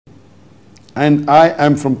and I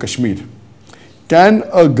am from Kashmir. Can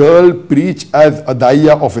a girl preach as a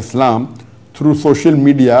daiya of Islam through social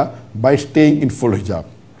media by staying in full hijab?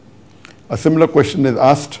 A similar question is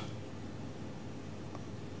asked.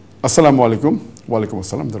 Assalamu alaikum. Wa alaikum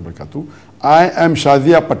assalam wa barakatuh. I am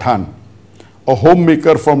Shazia Pathan, a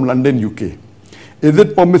homemaker from London, UK. Is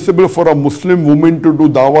it permissible for a Muslim woman to do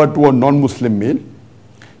dawah to a non-Muslim male?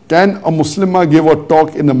 Can a Muslimah give a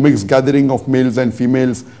talk in a mixed gathering of males and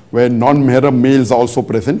females where non-mahram males are also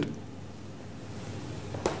present?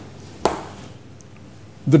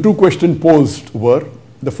 The two questions posed were,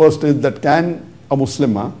 the first is that can a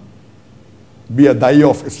Muslimah be a da'i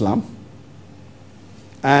of Islam,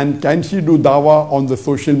 and can she do dawah on the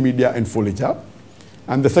social media in full hijab?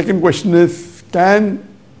 And the second question is, can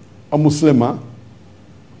a Muslimah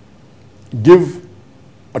give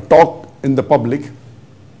a talk in the public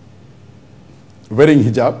wearing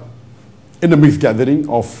hijab in a mixed gathering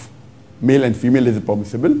of male and female, is it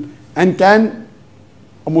permissible? And can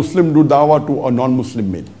a Muslim do dawah to a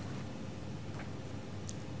non-Muslim male?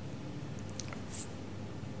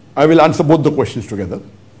 I will answer both the questions together.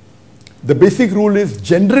 The basic rule is,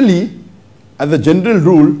 generally, as a general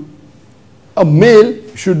rule, a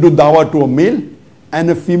male should do dawah to a male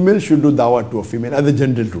and a female should do dawah to a female, as a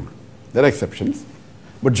general rule. There are exceptions.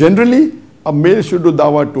 But generally, a male should do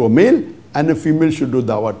dawah to a male and a female should do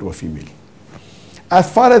dawah to a female.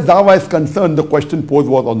 As far as dawah is concerned, the question posed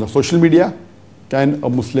was on the social media. Can a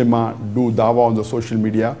Muslimah do dawah on the social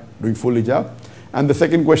media doing full hijab? And the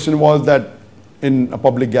second question was that in a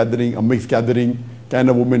public gathering, a mixed gathering, can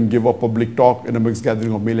a woman give a public talk in a mixed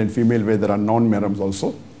gathering of male and female where there are non-mahrams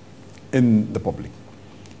also in the public?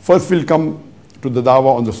 First we'll come to the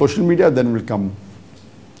dawah on the social media, then we'll come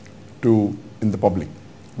to in the public,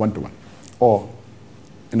 one-to-one, or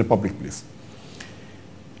in a public place.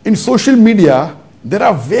 In social media, there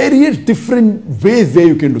are various different ways where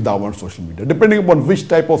you can do dawah on social media, depending upon which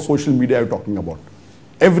type of social media you're talking about.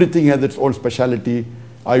 Everything has its own speciality.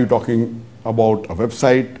 Are you talking about a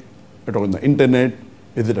website? Are you talking on the internet?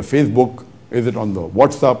 Is it a Facebook? Is it on the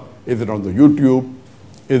WhatsApp? Is it on the YouTube?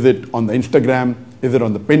 Is it on the Instagram? Is it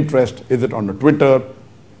on the Pinterest? Is it on the Twitter?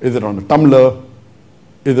 Is it on the Tumblr?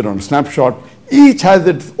 Is it on a Snapshot? Each has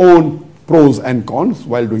its own pros and cons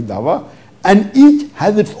while doing dawah, and each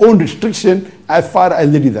has its own restriction as far as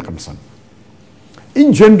ladies are concerned.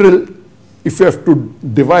 In general, if you have to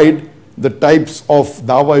divide the types of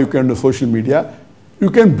dawah you can do on social media, you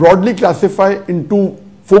can broadly classify into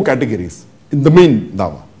 4 categories in the main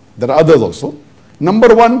dawah. There are others also.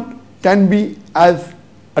 Number 1 can be as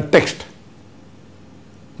a text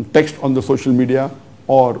on the social media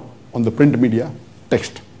or on the print media,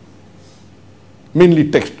 text. Mainly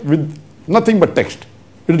text with nothing but text.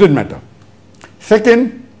 It didn't matter.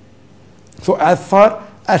 Second, so as far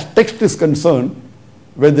as text is concerned,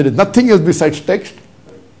 where there is nothing else besides text,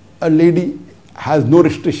 a lady has no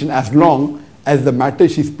restriction as long as the matter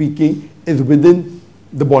she's speaking is within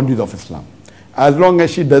the boundaries of Islam. As long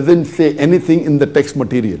as she doesn't say anything in the text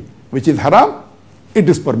material which is haram, it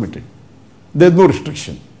is permitted. There's no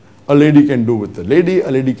restriction. A lady can do with a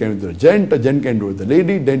lady can do with a gent can do with a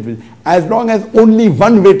lady, as long as only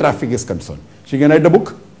one-way traffic is concerned. She can write a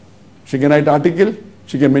book, she can write an article,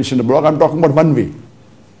 she can mention a blog. I'm talking about one way.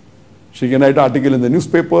 She can write an article in the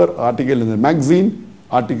newspaper, article in the magazine,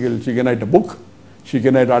 she can write a book, she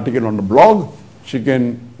can write an article on the blog, she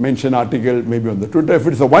can mention an article maybe on the Twitter. If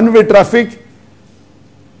it's a one-way traffic,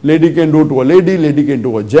 lady can do to a lady can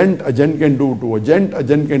do a gent can do to a gent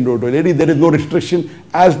can do to a lady. There is no restriction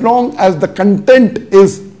as long as the content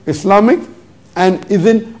is Islamic and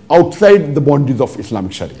isn't outside the boundaries of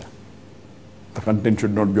Islamic Sharia. The content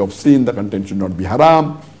should not be obscene, the content should not be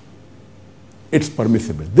haram. It's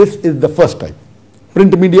permissible. This is the first type.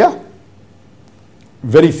 Print media,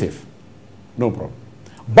 very safe, no problem.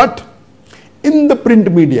 But in the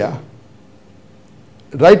print media,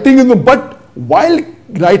 but while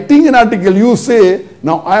writing an article, you say,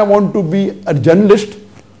 now I want to be a journalist,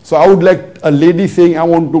 so I would like a lady saying, I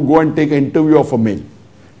want to go and take an interview of a male.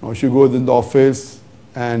 Now she goes in the office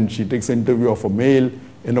and she takes an interview of a male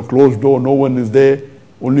in a closed door, no one is there,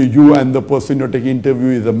 only you and the person you're taking interview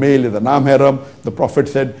is a male, is a nam-haram. The Prophet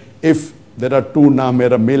said, if there are 2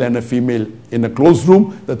 nam-haram, male and a female, in a closed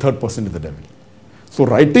room, the third person is the devil. So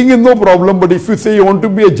writing is no problem, but if you say you want to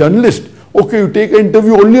be a journalist, okay, you take an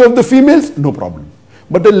interview only of the females, no problem.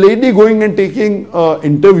 But a lady going and taking an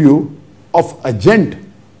interview of a gent,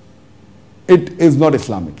 it is not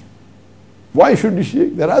Islamic. Why should she?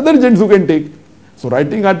 There are other gents who can take. So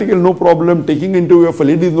writing article, no problem. Taking interview of a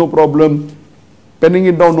lady is no problem. Penning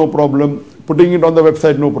it down, no problem. Putting it on the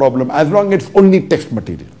website, no problem. As long as it's only text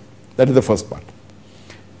material. That is the first part.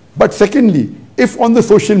 But secondly, if on the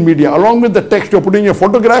social media, along with the text, you're putting a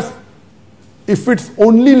photograph, if it's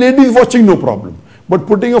only ladies watching, no problem. But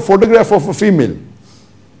putting a photograph of a female,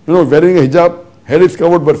 wearing a hijab, hair is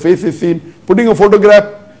covered but face is seen, putting a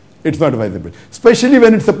photograph, it's not advisable. Especially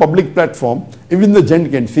when it's a public platform, even the gent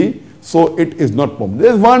can see, so it is not permitted.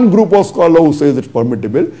 There's one group of scholars who says it's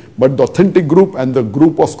permissible, but the authentic group and the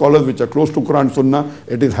group of scholars which are close to Quran Sunnah,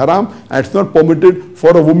 it is haram, and it's not permitted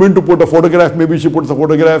for a woman to put a photograph. Maybe she puts a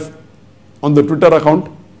photograph on the Twitter account,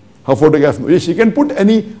 her photograph. She can put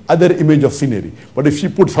any other image of scenery, but if she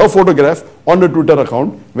puts her photograph on the Twitter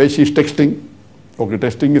account where she's texting, okay,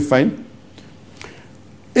 texting is fine.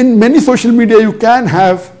 In many social media, you can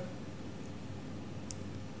have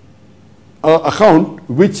an account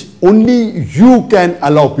which only you can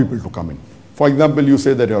allow people to come in. For example, you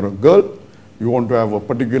say that you're a girl, you want to have a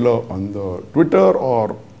particular on the Twitter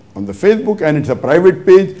or on the Facebook, and it's a private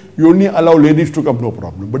page, you only allow ladies to come, no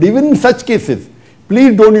problem. But even in such cases,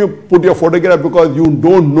 please don't you put your photograph, because you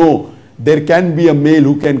don't know. There can be a male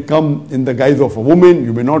who can come in the guise of a woman,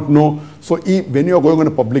 you may not know. So when you are going on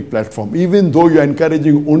a public platform, even though you are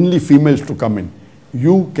encouraging only females to come in,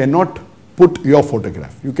 you cannot put your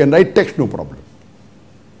photograph. You can write text, no problem.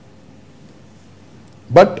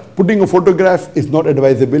 But putting a photograph is not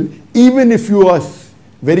advisable, even if you are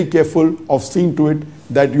very careful of seeing to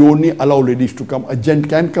it that you only allow ladies to come. A gent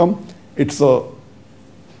can come. It's a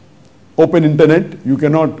open internet. You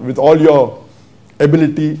cannot, with all your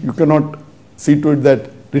ability, you cannot see to it that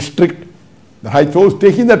restrict the height. So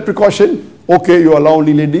taking that precaution, okay, you allow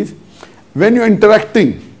only ladies. When you're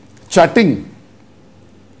interacting, chatting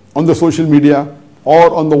on the social media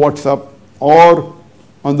or on the WhatsApp or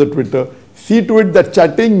on the Twitter, see to it that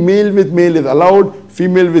chatting male with male is allowed,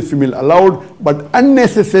 female with female allowed, but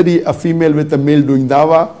unnecessary a female with a male doing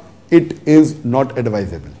dawah, it is not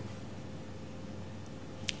advisable.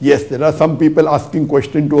 Yes, there are some people asking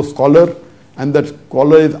question to a scholar, and that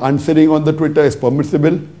scholar is answering on the Twitter is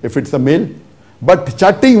permissible if it's a male. But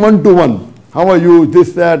chatting one-to-one, how are you,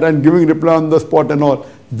 this, that, and giving reply on the spot and all,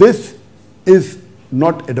 this is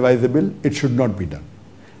not advisable. It should not be done.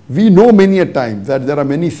 We know many a time that there are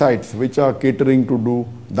many sites which are catering to do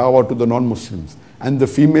dawah to the non-Muslims, and the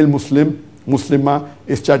female Muslimah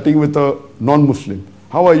is chatting with a non-Muslim.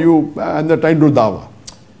 How are you? And they're trying to do dawah.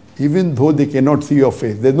 Even though they cannot see your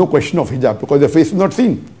face, there's no question of hijab because your face is not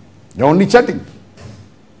seen. You're only chatting.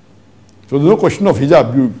 So there's no question of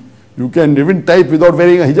hijab. You can even type without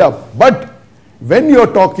wearing a hijab. But when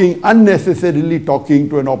you're talking, unnecessarily talking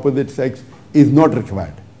to an opposite sex is not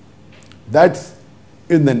required. That's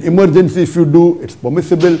in an emergency. If you do, it's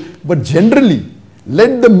permissible. But generally,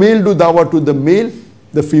 let the male do dawah to the male,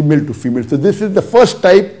 the female to female. So this is the first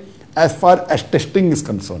type as far as testing is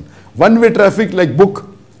concerned. One-way traffic like book,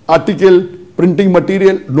 article, printing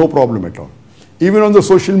material, no problem at all. Even on the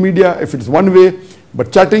social media, if it's one way,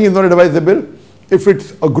 but chatting is not advisable. If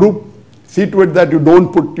it's a group, see to it that you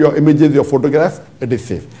don't put your images, your photographs, it is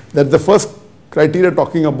safe. That's the first criteria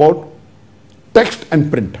talking about text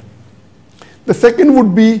and print. The second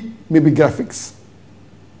would be maybe graphics.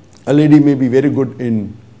 A lady may be very good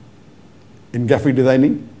in graphic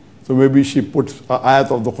designing. So maybe she puts an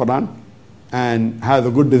ayat of the Quran and has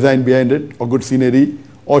a good design behind it, or good scenery,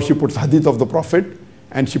 or she puts hadith of the Prophet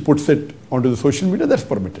and she puts it onto the social media, that's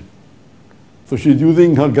permitted. So she's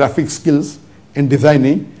using her graphic skills in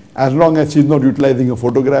designing, as long as she's not utilizing a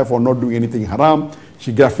photograph or not doing anything haram.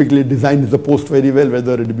 She graphically designs the post very well,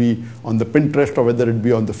 whether it be on the Pinterest or whether it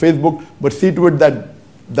be on the Facebook, but see to it that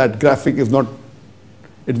that graphic is not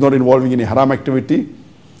involving any haram activity.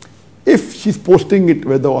 If she's posting it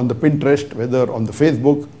whether on the Pinterest, whether on the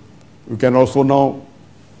Facebook, you can also now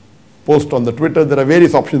post on the Twitter. There are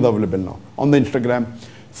various options available now on the Instagram.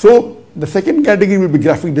 So the second category will be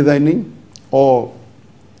graphic designing or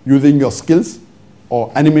using your skills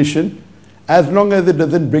or animation. As long as it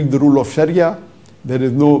doesn't break the rule of Sharia, there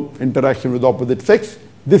is no interaction with the opposite sex,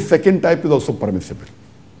 this second type is also permissible.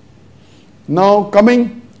 Now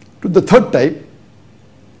coming to the third type,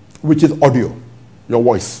 which is audio, your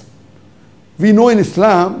voice. We know in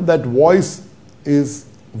Islam that the voice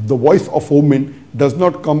of a woman does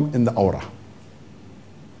not come in the aura,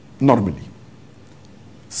 normally.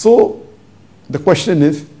 So the question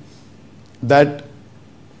is that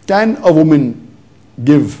can a woman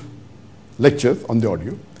give lectures on the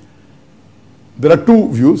audio? There are two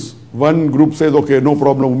views. One group says, okay, no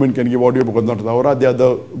problem, women can give audio because not the aura. The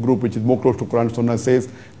other group, which is more close to Quran Sunnah, says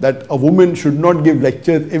that a woman should not give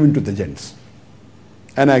lectures even to the gents.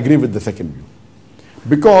 And I agree with the second view.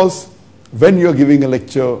 Because when you're giving a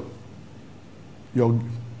lecture, you're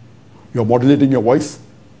modulating your voice,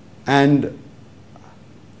 And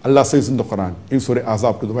Allah says in the Quran, in Surah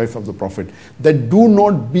Azab, to the wife of the Prophet, that do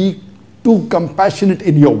not be too compassionate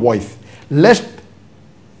in your voice, lest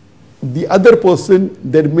the other person,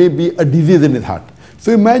 there may be a disease in his heart.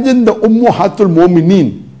 So imagine the Ummahatul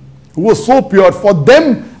Mu'mineen, who was so pure. For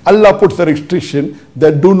them, Allah puts a restriction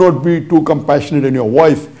that do not be too compassionate in your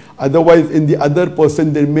voice. Otherwise, in the other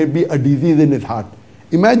person, there may be a disease in his heart.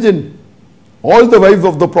 Imagine, all the wives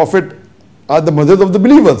of the Prophet are the mothers of the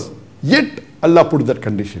believers. Yet, Allah put that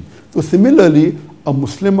condition. So similarly, a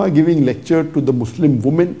Muslimah giving lecture to the Muslim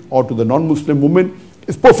woman or to the non-Muslim woman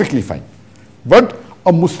is perfectly fine. But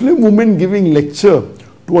a Muslim woman giving lecture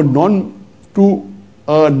to a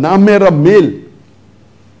namera male,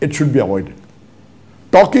 it should be avoided.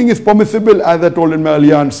 Talking is permissible, as I told in my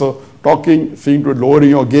earlier answer. Talking, seeing to it, lowering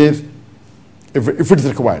your gaze, if it's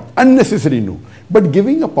required. Unnecessary, no. But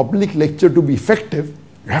giving a public lecture to be effective,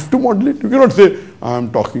 you have to modulate. You cannot say,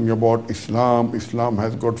 I'm talking about Islam. Islam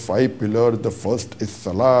has got 5 pillars. The first is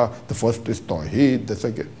Salah. The first is Tawheed. The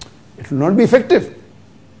second. It will not be effective.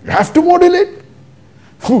 You have to modulate.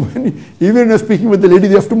 Even when you're speaking with the ladies,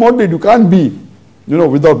 you have to modulate. You can't be,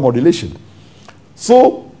 without modulation.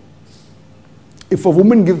 So, if a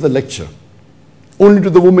woman gives a lecture only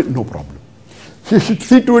to the woman, no problem. She should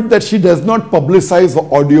see to it that she does not publicize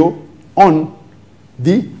the audio on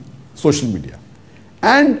the social media.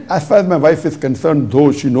 And as far as my wife is concerned,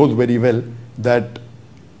 though she knows very well that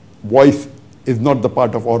voice is not the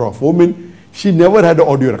part of aura of women, she never had an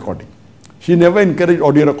audio recording. She never encouraged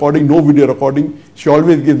audio recording, no video recording. She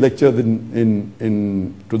always gives lectures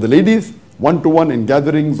to the ladies, one-to-one in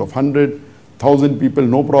gatherings of 100, 1,000 people,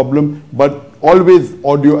 no problem. But always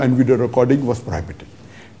audio and video recording was prohibited.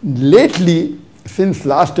 Lately, since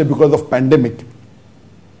last year, because of pandemic,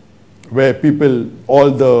 where all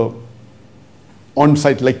the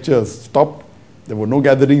on-site lectures stopped, there were no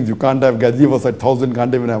gatherings, you can't have gatherings of 1,000,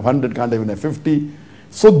 can't even have 100, can't even have 50.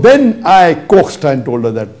 So then I coaxed her and told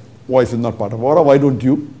her that voice is not part of aura, why don't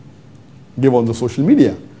you give on the social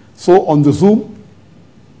media? So on the Zoom,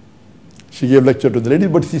 she gave lecture to the ladies,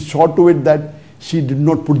 but she saw to it that she did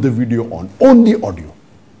not put the video on, only audio.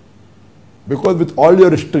 Because with all your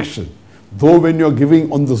restrictions, though when you're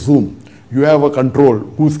giving on the Zoom, you have a control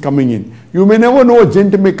who's coming in. You may never know, a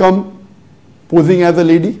gent may come posing as a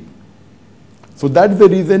lady. So that's the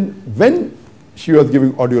reason when she was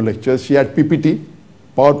giving audio lectures, she had PPT,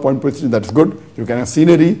 PowerPoint presentation, that's good. You can have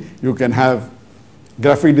scenery, you can have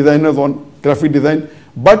graphic designers on graphic design,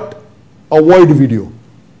 but avoid video.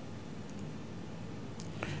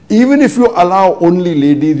 Even if you allow only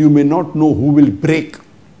ladies, you may not know who will break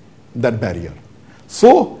that barrier.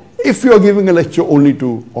 So if you are giving a lecture only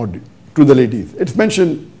to the ladies, it's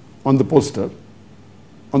mentioned on the poster,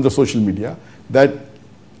 on the social media, that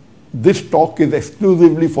this talk is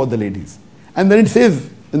exclusively for the ladies. And then it says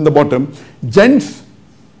in the bottom, gents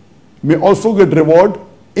may also get reward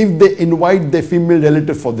if they invite their female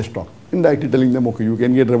relatives for this talk. Indirectly telling them, okay, you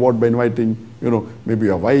can get reward by inviting, maybe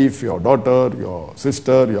your wife, your daughter, your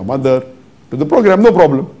sister, your mother to the program, no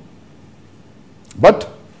problem. But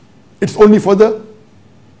it's only for the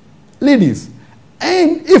ladies.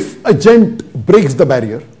 And if a gent breaks the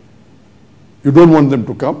barrier, you don't want them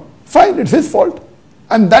to come, fine, it's his fault.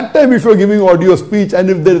 And that time if you're giving audio speech and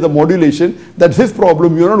if there is a modulation, that's his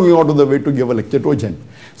problem. You're not going out of the way to give a lecture to a gent.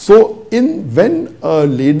 So when a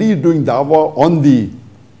lady is doing dawah on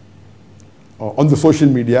the social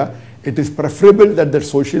media, it is preferable that the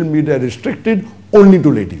social media is restricted only to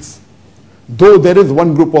ladies. Though there is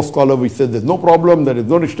one group of scholars which says there's no problem, there is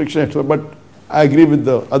no restriction, etc. But I agree with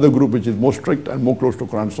the other group which is more strict and more close to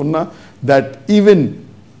Quran Sunnah, that even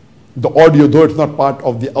the audio, though it's not part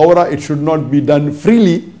of the aura, it should not be done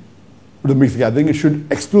freely to the mixed gathering. It should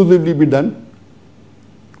exclusively be done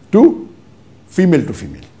to female.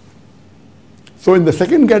 So in the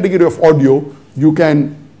second category of audio, you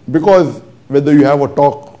can, because whether you have a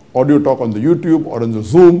audio talk on the YouTube or on the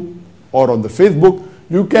Zoom or on the Facebook,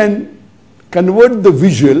 you can convert the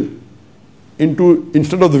visual into,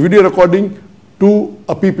 instead of the video recording, to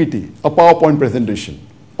a PPT, a PowerPoint presentation,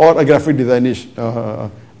 or a graphic design,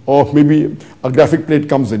 or maybe a graphic plate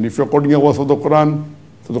comes in. If you're quoting a verse of the Quran,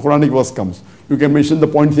 so the Quranic verse comes. You can mention the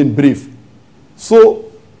points in brief.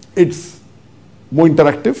 So it's more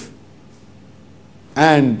interactive,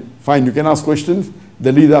 and fine, you can ask questions.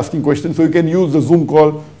 The lead is asking questions, so you can use the Zoom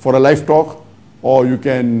call for a live talk, or you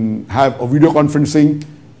can have a video conferencing,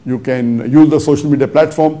 you can use the social media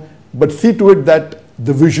platform, but see to it that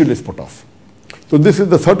the visual is put off. So this is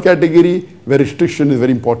the third category where restriction is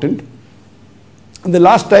very important. And the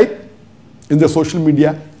last type in the social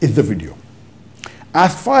media is the video.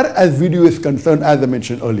 As far as video is concerned, as I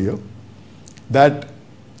mentioned earlier, that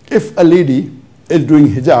if a lady is doing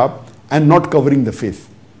hijab and not covering the face,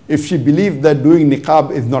 if she believes that doing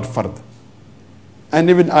niqab is not fard, and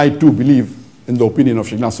even I too believe, in the opinion of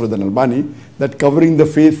Sheikh Nasruddin Albani, that covering the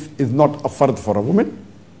face is not a fard for a woman,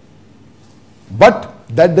 but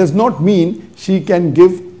that does not mean she can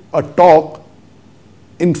give a talk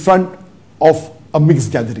in front of a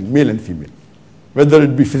mixed gathering, male and female, whether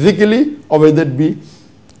it be physically or whether it be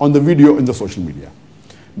on the video in the social media.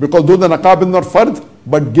 Because though the niqab is not fard,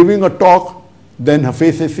 but giving a talk, then her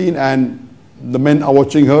face is seen and the men are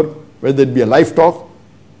watching her, whether it be a live talk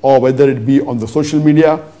or whether it be on the social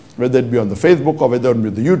media, whether it be on the Facebook or whether it be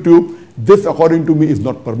the YouTube. This, according to me, is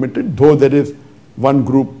not permitted, though there is one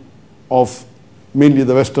group of, mainly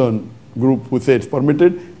the Western group, who say it's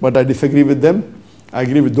permitted, but I disagree with them. I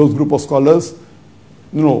agree with those group of scholars.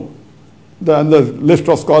 You know, the list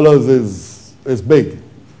of scholars is big.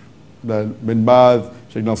 The Bin Baz,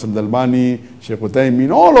 Sheikh Nasruddin Albani, Sheikh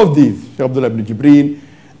Uthaymeen, all of these, Sheikh Abdullah ibn Jibreen,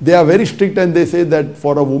 they are very strict and they say that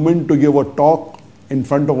for a woman to give a talk in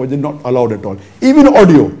front of her is not allowed at all. Even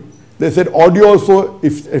audio. They said audio also,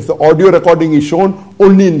 if the audio recording is shown,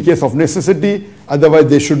 only in case of necessity, otherwise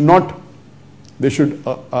they should not.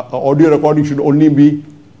 Audio recording should only be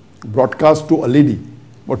broadcast to a lady,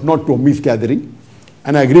 but not to a mixed gathering.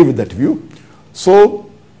 And I agree with that view. So,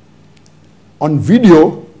 on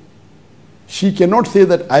video, she cannot say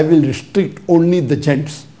that I will restrict only the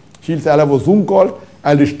gents. She'll say, I'll have a Zoom call,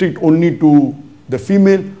 I'll restrict only to the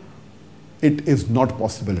female. It is not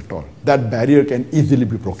possible at all. That barrier can easily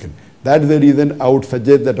be broken. That's the reason I would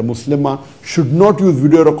suggest that a Muslimah should not use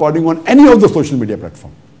video recording on any of the social media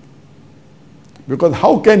platforms. Because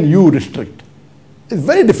how can you restrict? It's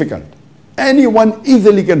very difficult. Anyone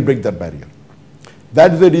easily can break that barrier.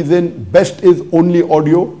 That's the reason best is only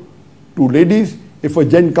audio to ladies. If a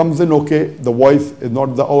gent comes in, okay, the voice is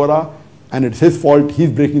not the aura and it's his fault, he's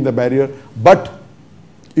breaking the barrier. But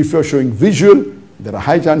if you're showing visual, there are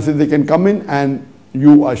high chances they can come in and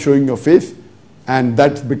you are showing your face, and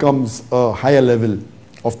that becomes a higher level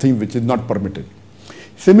of thing which is not permitted.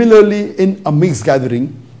 Similarly, in a mixed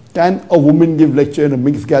gathering, can a woman give lecture in a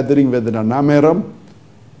mixed gathering where there are na-mahram?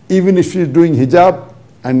 Even if she is doing hijab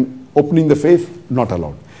and opening the face, not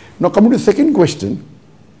allowed. Now coming to the second question,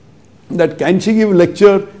 that can she give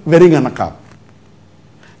lecture wearing a niqab?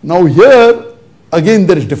 Now here, again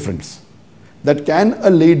there is difference. That can a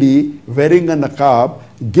lady wearing a niqab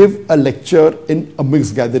give a lecture in a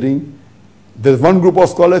mixed gathering? There's one group of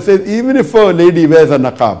scholars says even if a lady wears a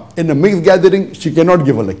niqab in a mixed gathering, she cannot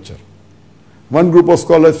give a lecture. One group of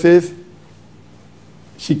scholars says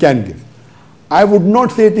she can give. I would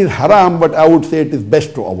not say it is haram, but I would say it is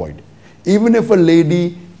best to avoid. Even if a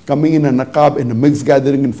lady coming in a niqab in a mixed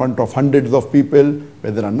gathering in front of hundreds of people,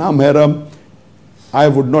 where there are na-mahram, I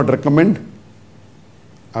would not recommend.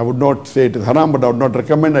 I would not say it is haram, but I would not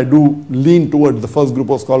recommend. I do lean towards the first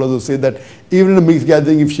group of scholars who say that even in a mixed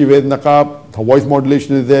gathering, if she wears niqab, her voice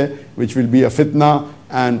modulation is there, which will be a fitna,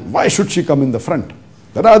 and why should she come in the front?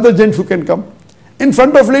 There are other gents who can come. In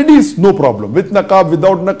front of ladies, no problem. With niqab,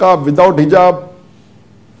 without hijab.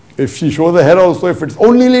 If she shows the hair also, if it's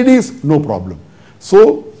only ladies, no problem.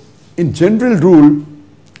 So, in general rule,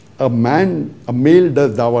 a male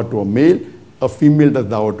does dawah to a male, a female does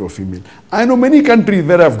dawah to a female. I know many countries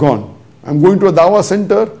where I've gone. I'm going to a dawah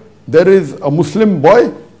center, there is a Muslim boy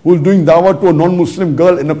who's doing dawah to a non-Muslim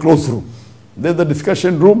girl in a closed room. There's a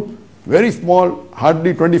discussion room, very small,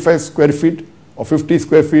 hardly 25 square feet or 50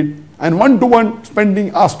 square feet, and one-to-one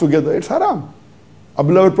spending hours together. It's haram. Our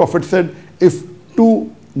beloved Prophet said, if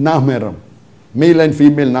two na-mahram, male and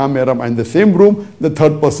female na-mahram, are in the same room, the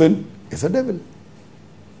third person is a devil.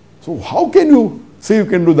 So how can you say you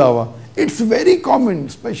can do dawah? It's very common,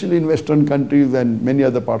 especially in Western countries and many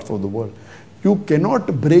other parts of the world. You cannot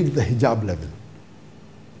break the hijab level.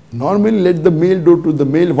 Normally, let the male do to the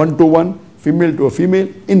male, one-to-one, female to a female.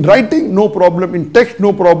 In writing, no problem. In text,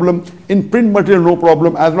 no problem. In print material, no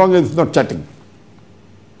problem, as long as it's not chatting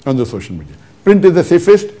on the social media. Print is the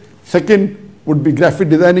safest. Second would be graphic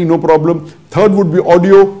designing, no problem. Third would be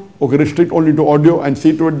audio. Okay, restrict only to audio and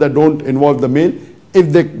see to it that don't involve the male.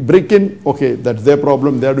 If they break in, okay, that's their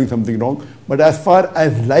problem, they are doing something wrong. But as far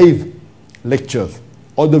as live lectures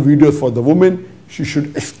or the videos for the women, she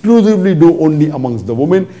should exclusively do only amongst the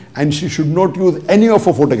women, and she should not use any of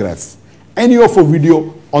her photographs, any of her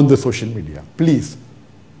video on the social media. Please.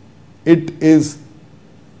 It is,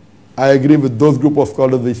 I agree with those group of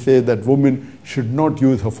scholars who say that women should not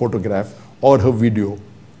use her photograph or her video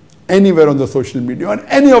anywhere on the social media, on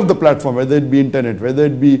any of the platform, whether it be internet, whether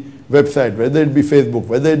it be website, whether it be Facebook,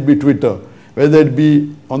 whether it be Twitter. whether it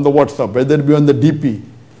be on the WhatsApp, whether it be on the DP,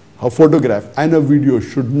 her photograph and her video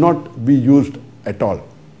should not be used at all.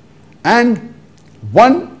 And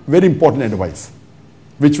one very important advice,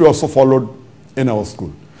 which we also followed in our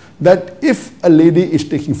school, that if a lady is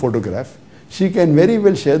taking photograph, she can very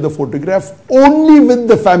well share the photograph only with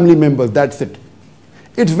the family members, that's it.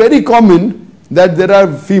 It's very common that there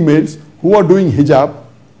are females who are doing hijab,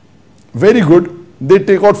 very good, they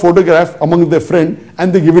take out photograph among their friend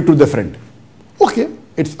and they give it to their friend. Okay,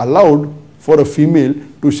 it's allowed for a female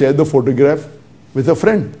to share the photograph with a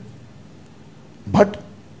friend. But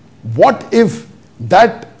what if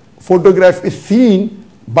that photograph is seen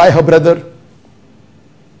by her brother,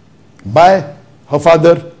 by her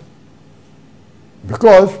father?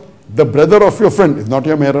 Because the brother of your friend is not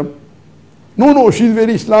your mahram. No, she's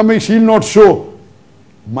very Islamic, she'll not show.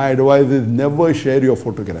 My advice is never share your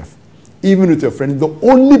photograph, even with your friends. The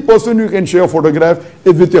only person you can share a photograph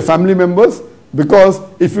is with your family members, because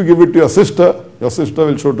if you give it to your sister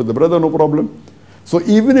will show to the brother, no problem. So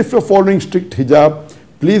even if you're following strict hijab,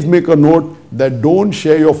 please make a note that don't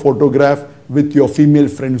share your photograph with your female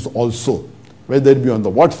friends also, whether it be on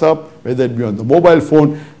the WhatsApp, whether it be on the mobile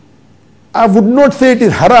phone. I would not say it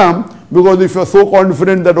is haram, because if you're so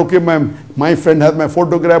confident that, okay, my friend has my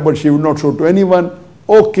photograph, but she will not show to anyone,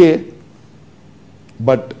 okay.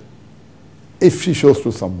 But if she shows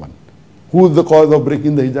to someone, who is the cause of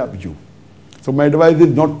breaking the hijab? You. So my advice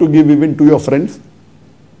is not to give even to your friends.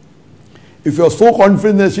 If you're so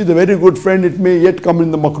confident that she's a very good friend, it may yet come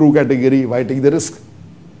in the makruh category. Why take the risk?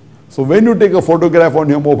 So when you take a photograph on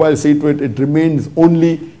your mobile, see to it, it remains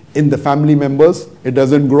only in the family members. It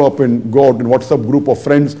doesn't go out in WhatsApp group of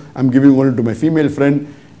friends. I'm giving only to my female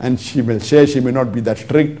friend, and she will share, she may not be that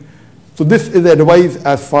strict. So this is the advice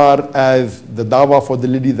as far as the dawah for the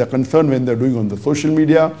ladies are concerned when they're doing on the social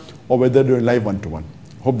media or whether they're doing live one-to-one.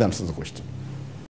 Hope that answers the question.